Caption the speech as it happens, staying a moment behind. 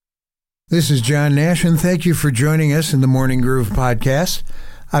This is John Nasshan. Thank you for joining us in the Morning Groove podcast.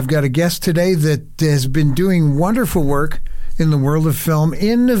 I've got a guest today that has been doing wonderful work in the world of film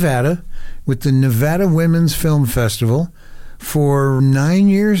in Nevada with the Nevada Women's Film Festival for 9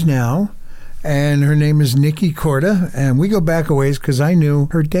 years now. And her name is Nikki Corda, and we go back a ways because I knew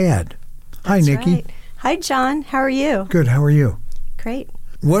her dad. Hi, Nikki. Right. Hi, John. How are you? Good. How are you? Great.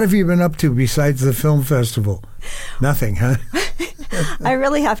 What have you been up to besides the film festival? Nothing, huh? I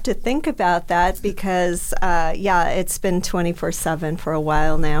really have to think about that because, it's been 24/7 for a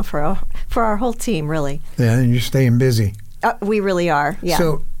while now for our whole team, really. Yeah, and you're staying busy. We really are, yeah.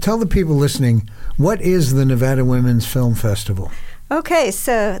 So tell the people listening, what is the Nevada Women's Film Festival? Okay,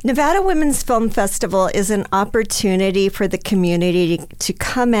 so Nevada Women's Film Festival is an opportunity for the community to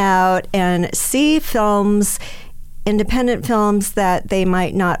come out and see films, independent films that they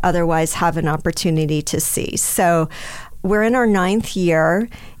might not otherwise have an opportunity to see. So we're in our 9th year,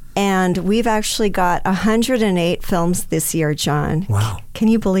 and we've actually got 108 films this year, John. Wow. Can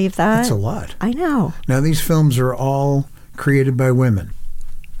you believe that? That's a lot. I know. Now, these films are all created by women.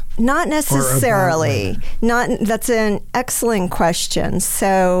 Not necessarily. That's an excellent question.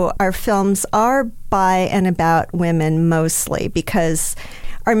 So our films are by and about women mostly because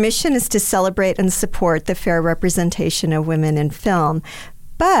our mission is to celebrate and support the fair representation of women in film.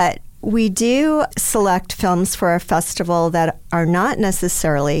 But we do select films for our festival that are not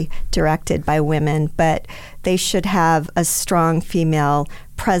necessarily directed by women, but they should have a strong female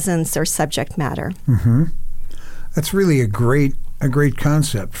presence or subject matter. Mm-hmm. That's really a great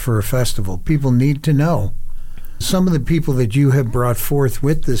concept for a festival. People need to know. Some of the people that you have brought forth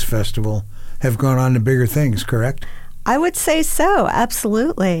with this festival have gone on to bigger things, correct? I would say so,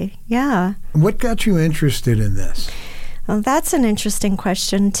 absolutely, yeah. What got you interested in this? Well, that's an interesting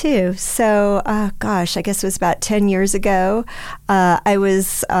question, too. So, I guess it was about 10 years ago. I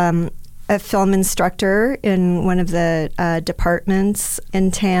was a film instructor in one of the departments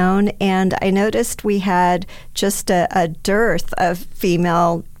in town, and I noticed we had just a dearth of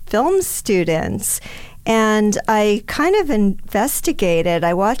female film students. And I kind of investigated.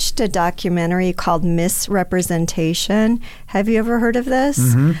 I watched a documentary called Misrepresentation. Have you ever heard of this?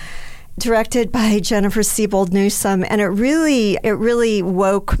 Mm-hmm. Directed by Jennifer Siebold Newsom, and it really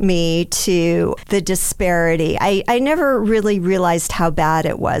woke me to the disparity. I never really realized how bad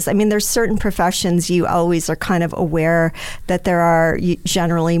it was. I mean, there's certain professions you always are kind of aware that there are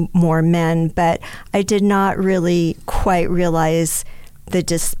generally more men, but I did not really quite realize the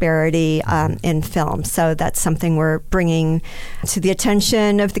disparity in film. So that's something we're bringing to the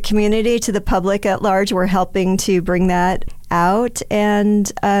attention of the community, to the public at large. We're helping to bring that out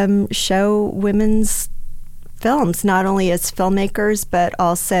and show women's films, not only as filmmakers, but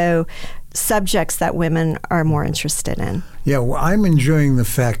also subjects that women are more interested in. Yeah, well, I'm enjoying the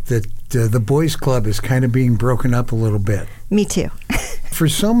fact that the boys' club is kind of being broken up a little bit. Me too. For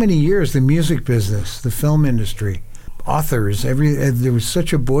so many years, the music business, the film industry, authors, there was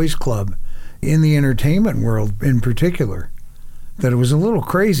such a boys' club in the entertainment world in particular that it was a little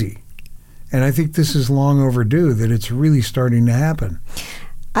crazy. And I think this is long overdue, that it's really starting to happen.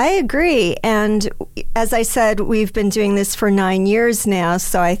 I agree. And as I said, we've been doing this for 9 years now.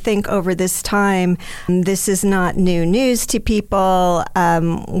 So I think over this time, this is not new news to people.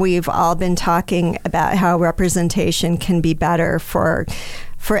 We've all been talking about how representation can be better for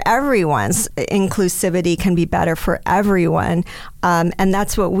everyone's inclusivity can be better for everyone. And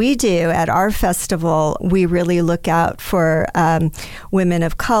that's what we do at our festival. We really look out for women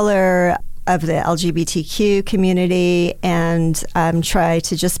of color, of the LGBTQ community, and try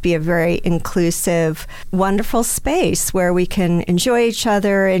to just be a very inclusive, wonderful space where we can enjoy each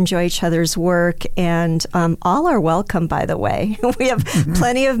other's work, and all are welcome, by the way. We have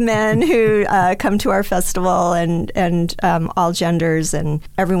plenty of men who come to our festival, and all genders, and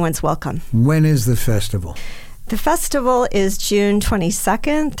everyone's welcome. When is the festival? The festival is June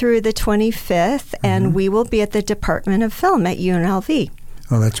 22nd through the 25th, and we will be at the Department of Film at UNLV.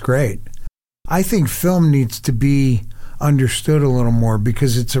 Oh, that's great. I think film needs to be understood a little more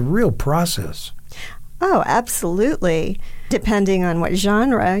because it's a real process. Oh, absolutely. Depending on what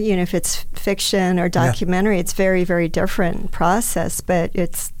genre, if it's fiction or documentary, It's very, very different process, but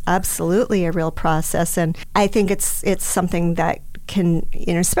it's absolutely a real process. And I think it's something that can,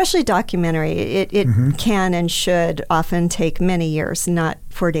 especially documentary, it can and should often take many years, not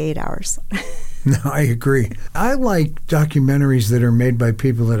 48 hours. No, I agree. I like documentaries that are made by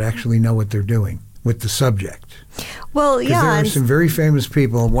people that actually know what they're doing with the subject. Well, yeah. Because there are some very famous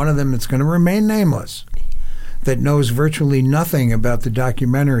people, one of them that's going to remain nameless, that knows virtually nothing about the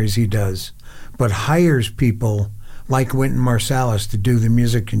documentaries he does, but hires people like Wynton Marsalis to do the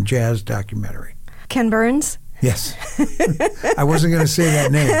music and jazz documentary? Ken Burns? Yes. I wasn't going to say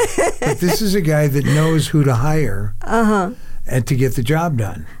that name. But this is a guy that knows who to hire and to get the job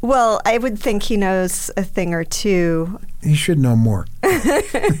done. Well, I would think he knows a thing or two. He should know more.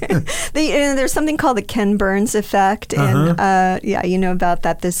 There's something called the Ken Burns effect. And yeah, you know about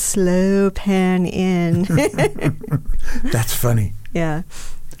that, the slow pan in. That's funny. Yeah.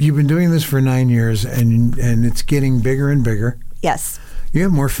 You've been doing this for 9 years, and it's getting bigger and bigger. Yes. You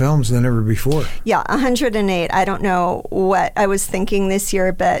have more films than ever before. Yeah, 108. I don't know what I was thinking this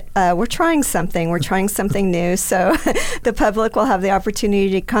year, but we're trying something. We're trying something new. So the public will have the opportunity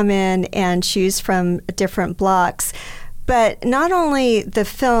to come in and choose from different blocks. But not only the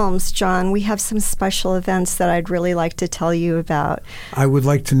films, John, we have some special events that I'd really like to tell you about. I would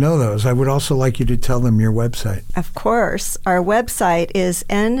like to know those. I would also like you to tell them your website. Of course. Our website is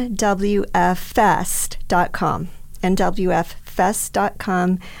nwffest.com.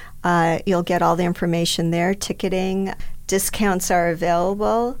 nwffest.com. You'll get all the information there. Ticketing, discounts are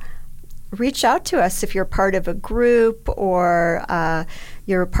available. Reach out to us if you're part of a group or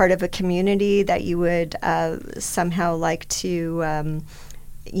you're part of a community that you would somehow like to, and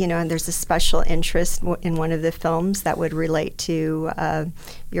there's a special interest in one of the films that would relate to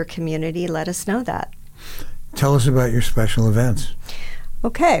your community. Let us know that. Tell us about your special events.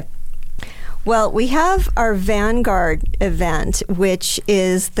 Okay. Well, we have our Vanguard event, which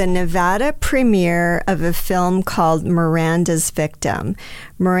is the Nevada premiere of a film called Miranda's Victim.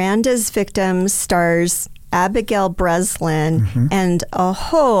 Miranda's Victim stars Abigail Breslin and a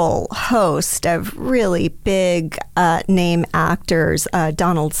whole host of really big name actors.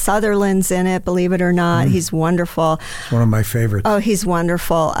 Donald Sutherland's in it, believe it or not. He's wonderful. It's one of my favorites. Oh, he's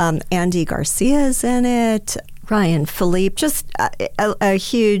wonderful. Andy Garcia's in it. Ryan Philippe, just a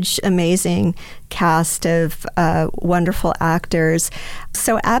huge, amazing cast of wonderful actors.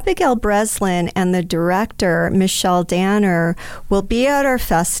 So Abigail Breslin and the director, Michelle Danner, will be at our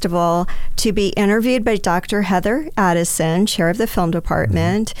festival to be interviewed by Dr. Heather Addison, chair of the film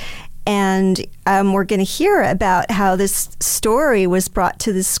department. And we're going to hear about how this story was brought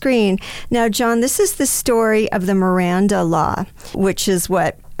to the screen. Now, John, this is the story of the Miranda Law, which is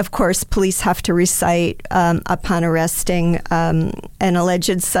what, of course, police have to recite upon arresting an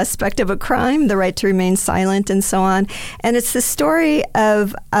alleged suspect of a crime, the right to remain silent and so on. And it's the story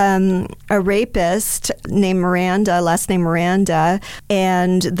of a rapist named Miranda, last name Miranda,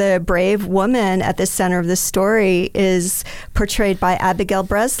 and the brave woman at the center of the story is portrayed by Abigail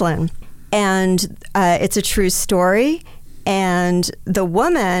Breslin. And it's a true story. And the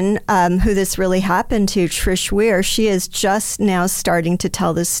woman who this really happened to, Trish Weir, she is just now starting to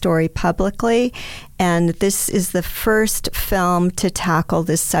tell this story publicly. And this is the first film to tackle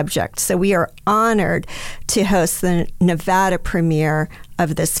this subject. So we are honored to host the Nevada premiere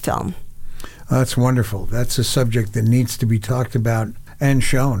of this film. Oh, that's wonderful. That's a subject that needs to be talked about and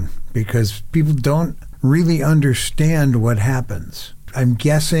shown because people don't really understand what happens. I'm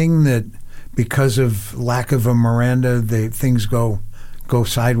guessing that because of lack of a Miranda, things go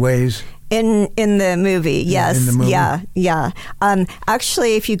sideways. In the movie, yes. In the movie? Yeah.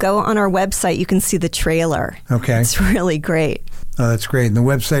 Actually, if you go on our website, you can see the trailer. Okay. It's really great. Oh, that's great. And the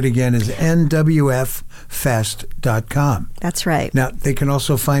website, again, is nwffest.com. That's right. Now, they can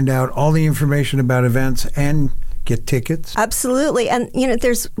also find out all the information about events and get tickets? Absolutely. And,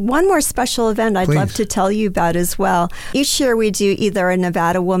 there's one more special event I'd love to tell you about as well. Each year we do either a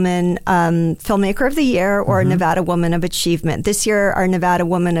Nevada Woman Filmmaker of the Year or a Nevada Woman of Achievement. This year, our Nevada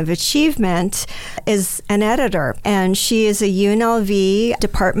Woman of Achievement is an editor, and she is a UNLV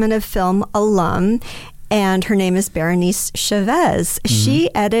Department of Film alum. And her name is Berenice Chavez. She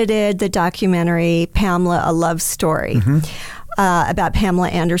edited the documentary Pamela, A Love Story. About Pamela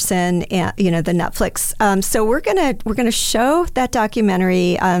Anderson, and the Netflix. So we're gonna show that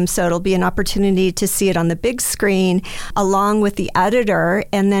documentary. So it'll be an opportunity to see it on the big screen, along with the editor,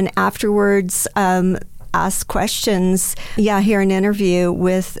 and then afterwards ask questions. Hear an interview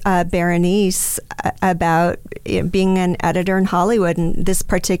with Berenice about being an editor in Hollywood and this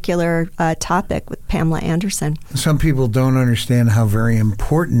particular topic with Pamela Anderson. Some people don't understand how very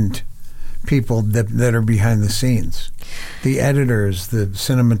important people that are behind the scenes. The editors, the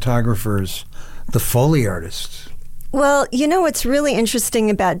cinematographers, the Foley artists. Well, what's really interesting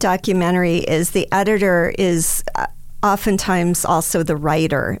about documentary is the editor is oftentimes also the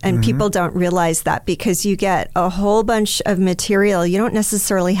writer, and people don't realize that because you get a whole bunch of material. You don't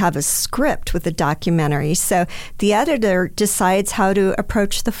necessarily have a script with a documentary. So the editor decides how to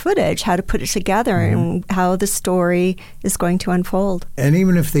approach the footage, how to put it together, and how the story is going to unfold. And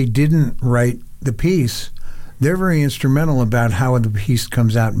even if they didn't write the piece, they're very instrumental about how the piece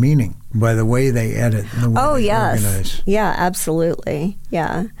comes out meaning by the way they edit and the way they organize. Yeah, absolutely.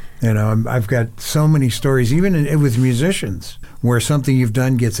 Yeah. You know, I've got so many stories, even with musicians, where something you've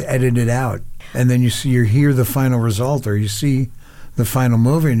done gets edited out, and then you hear the final result, or you see the final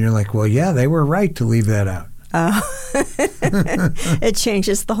movie, and you're like, well, yeah, they were right to leave that out. Oh, it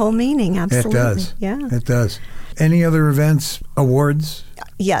changes the whole meaning. Absolutely. It does. Yeah. It does. Any other events, awards?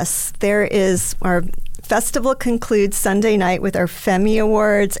 Yes, there is. Our festival concludes Sunday night with our Femi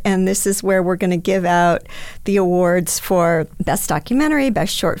Awards, and this is where we're going to give out the awards for Best Documentary,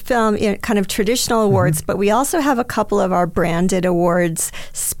 Best Short Film, kind of traditional awards, but we also have a couple of our branded awards,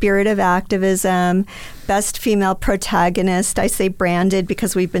 Spirit of Activism, Best Female Protagonist. I say branded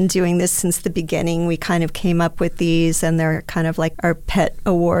because we've been doing this since the beginning. We kind of came up with these, and they're kind of like our pet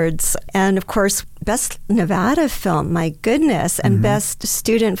awards. And of course, Best Nevada Film, my goodness, and Best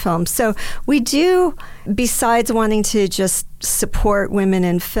Student Film. So we do, besides wanting to just support women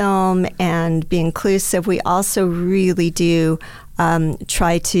in film and be inclusive, we also really do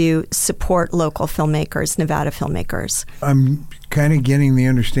try to support local filmmakers, Nevada filmmakers. I'm kind of getting the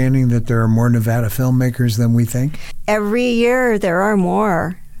understanding that there are more Nevada filmmakers than we think. Every year there are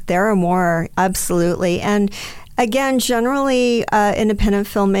more. There are more, absolutely. And again, generally independent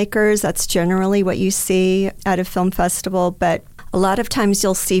filmmakers, that's generally what you see at a film festival, but a lot of times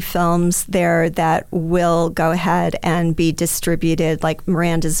you'll see films there that will go ahead and be distributed, like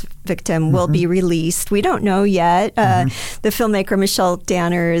Miranda's Victim will be released. We don't know yet. The filmmaker Michelle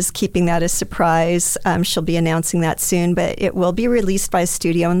Danner is keeping that a surprise. She'll be announcing that soon, but it will be released by a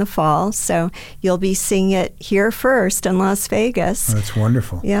studio in the fall. So you'll be seeing it here first in Las Vegas. Oh, that's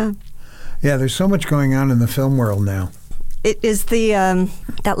wonderful. Yeah. Yeah, there's so much going on in the film world now. Is the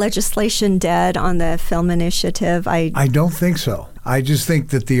that legislation dead on the film initiative? I don't think so. I just think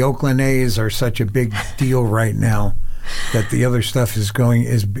that the Oakland A's are such a big deal right now that the other stuff is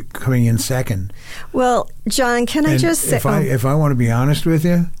coming in second. Well, John, can I just say, if I want to be honest with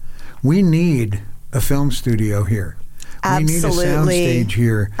you, we need a film studio here. Absolutely. We need a soundstage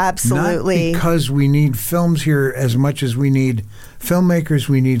here. Absolutely. Not because we need films here as much as we need filmmakers.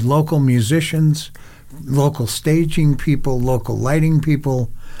 We need local musicians, local staging people, local lighting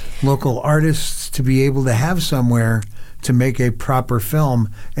people, local artists to be able to have somewhere to make a proper film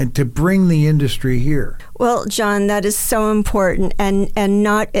and to bring the industry here. Well, John, that is so important, and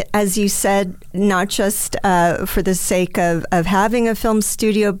not, as you said, not just for the sake of having a film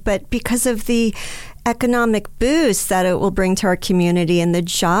studio, but because of the economic boost that it will bring to our community and the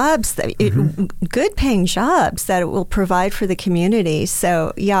jobs, that good paying jobs that it will provide for the community.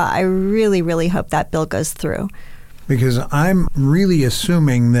 So, yeah, I really, really hope that bill goes through. Because I'm really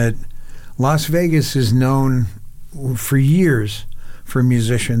assuming that Las Vegas is known for years for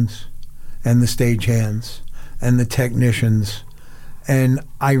musicians and the stagehands and the technicians. And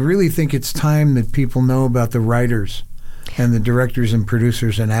I really think it's time that people know about the writers and the directors and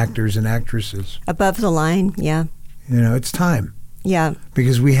producers and actors and actresses. Above the line, yeah. You know, it's time. Yeah.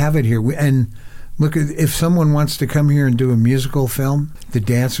 Because we have it here. And look, if someone wants to come here and do a musical film, the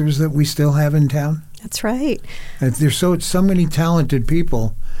dancers that we still have in town. That's right. There's so many talented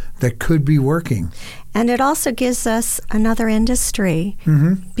people that could be working. And it also gives us another industry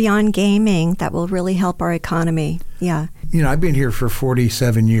beyond gaming that will really help our economy. Yeah. You know, I've been here for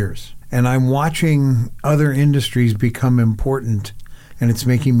 47 years. And I'm watching other industries become important, and it's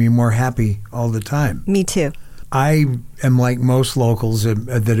making me more happy all the time. Me too. I am like most locals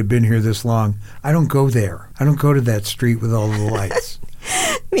that have been here this long. I don't go there. I don't go to that street with all the lights.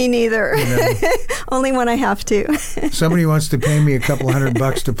 Me neither. You know? Only when I have to. Somebody wants to pay me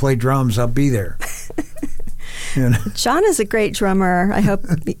 $200 to play drums, I'll be there. You know? John is a great drummer. I hope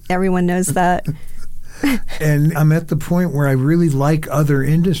everyone knows that. And I'm at the point where I really like other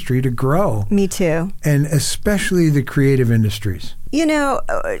industry to grow. Me too. And especially the creative industries. You know,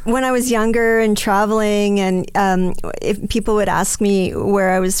 when I was younger and traveling, and if people would ask me where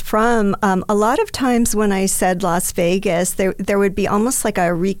I was from, a lot of times when I said Las Vegas, there would be almost like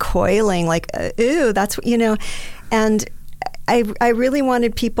a recoiling, like, ooh, that's, you know, and I really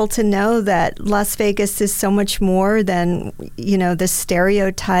wanted people to know that Las Vegas is so much more than, you know, the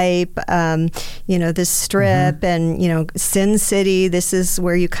stereotype, you know, the strip and, you know, Sin City. This is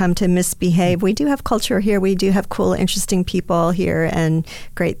where you come to misbehave. We do have culture here. We do have cool, interesting people here and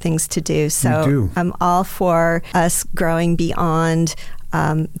great things to do. So I'm all for us growing beyond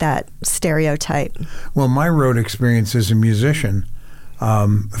that stereotype. Well, my road experience as a musician,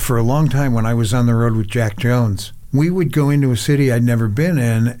 for a long time when I was on the road with Jack Jones, we would go into a city I'd never been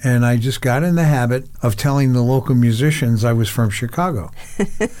in, and I just got in the habit of telling the local musicians I was from Chicago.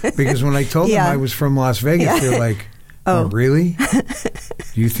 Because when I told them I was from Las Vegas, they're like, oh, really?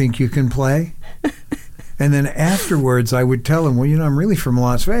 Do you think you can play? And then afterwards, I would tell them, well, I'm really from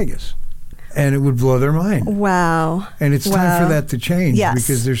Las Vegas. And it would blow their mind. Wow. And it's time for that to change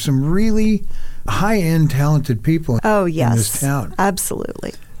because there's some really high-end talented people in this town.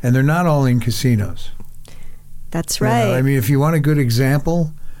 Absolutely. And they're not all in casinos. That's right. I mean, if you want a good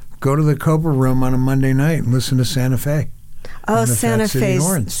example, go to the Cobra Room on a Monday night and listen to Santa Fe. Oh, Santa Fe.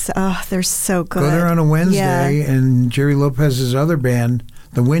 Oh, they're so good. Go there on a Wednesday, and Jerry Lopez's other band,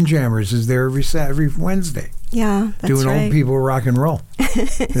 the Windjammers, is there every Wednesday. Yeah, that's doing old people rock and roll.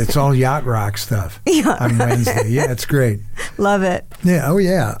 It's all yacht rock stuff on Wednesday. Yeah, it's great. Love it. Yeah, oh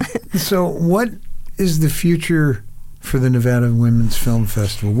yeah. So what is the future for the Nevada Women's Film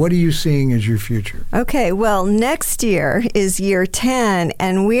Festival? What are you seeing as your future? Okay, well, next year is year 10,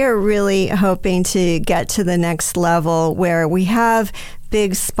 and we're really hoping to get to the next level where we have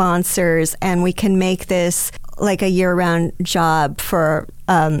big sponsors and we can make this like a year-round job for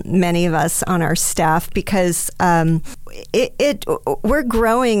many of us on our staff, because we're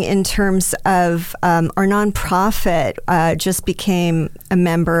growing in terms of our nonprofit just became a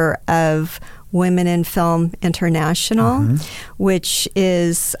member of Women in Film International, which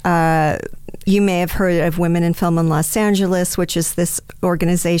is, you may have heard of Women in Film in Los Angeles, which is this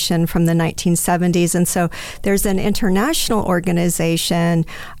organization from the 1970s. And so there's an international organization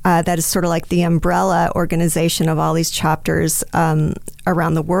that is sort of like the umbrella organization of all these chapters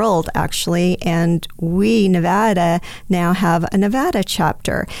around the world, actually. And we, Nevada, now have a Nevada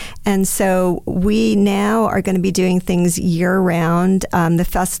chapter. And so we now are going to be doing things year-round. The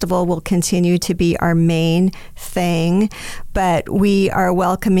festival will continue to be our main thing, but we are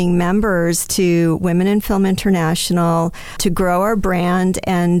welcoming members to Women in Film International to grow our brand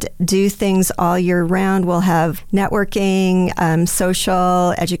and do things all year round. We'll have networking,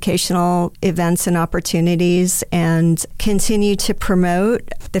 social, educational events and opportunities, and continue to promote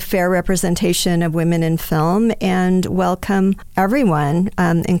the fair representation of women in film and welcome everyone,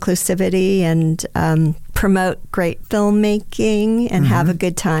 inclusivity, and promote great filmmaking and have a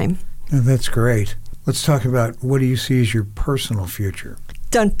good time. Oh, that's great. Let's talk about, what do you see as your personal future?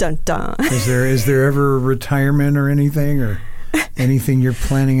 Dun, dun, dun. Is there ever a retirement or anything, or anything you're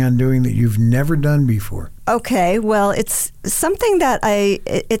planning on doing that you've never done before? Okay, well, it's something that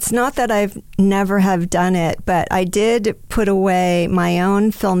it's not that I've never have done it, but I did put away my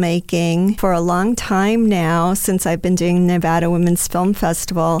own filmmaking for a long time now, since I've been doing Nevada Women's Film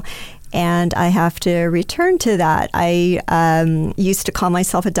Festival. And I have to return to that. I used to call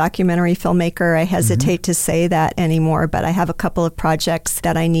myself a documentary filmmaker. I hesitate to say that anymore, but I have a couple of projects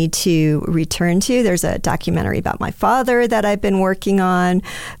that I need to return to. There's a documentary about my father that I've been working on.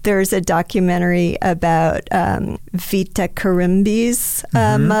 There's a documentary about Vita Karimbi's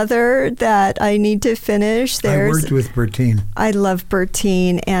mother that I need to finish. I worked with Bertine. I love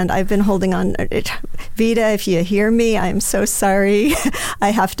Bertine, and I've been holding on. Vita, if you hear me, I'm so sorry.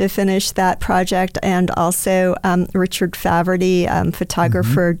 I have to finish that project. And also Richard Faverty,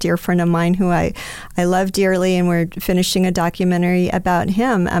 photographer, dear friend of mine who I love dearly, and we're finishing a documentary about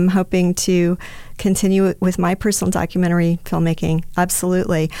him. I'm hoping to continue with my personal documentary filmmaking,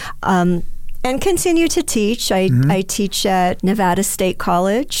 absolutely. And continue to teach. I teach at Nevada State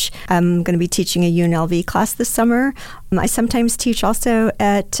College. I'm going to be teaching a UNLV class this summer. I sometimes teach also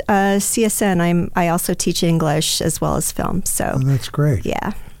at CSN. I also teach English as well as film. So that's great.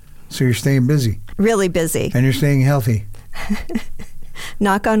 Yeah. So you're staying busy. Really busy. And you're staying healthy.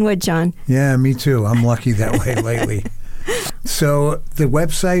 Knock on wood, John. Yeah, me too. I'm lucky that way lately. So the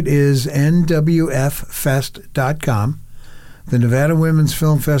website is nwffest.com. The Nevada Women's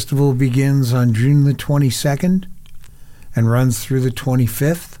Film Festival begins on June the 22nd and runs through the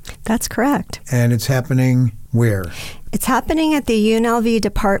 25th. That's correct. And it's happening where? It's happening at the UNLV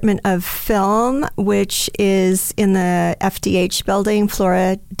Department of Film, which is in the FDH building,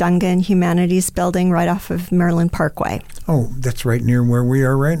 Flora Dungan Humanities building, right off of Maryland Parkway. Oh, that's right near where we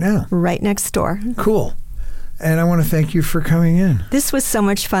are right now. Right next door. Cool. And I want to thank you for coming in. This was so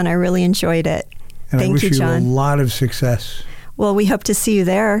much fun. I really enjoyed it. And thank you, John. I wish you a lot of success. Well, we hope to see you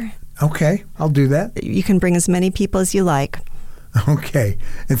there. Okay, I'll do that. You can bring as many people as you like. Okay.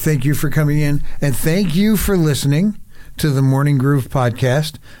 And thank you for coming in. And thank you for listening to the Morning Groove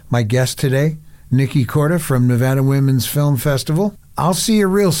podcast. My guest today, Nikki Corda from Nevada Women's Film Festival. I'll see you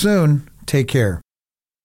real soon. Take care.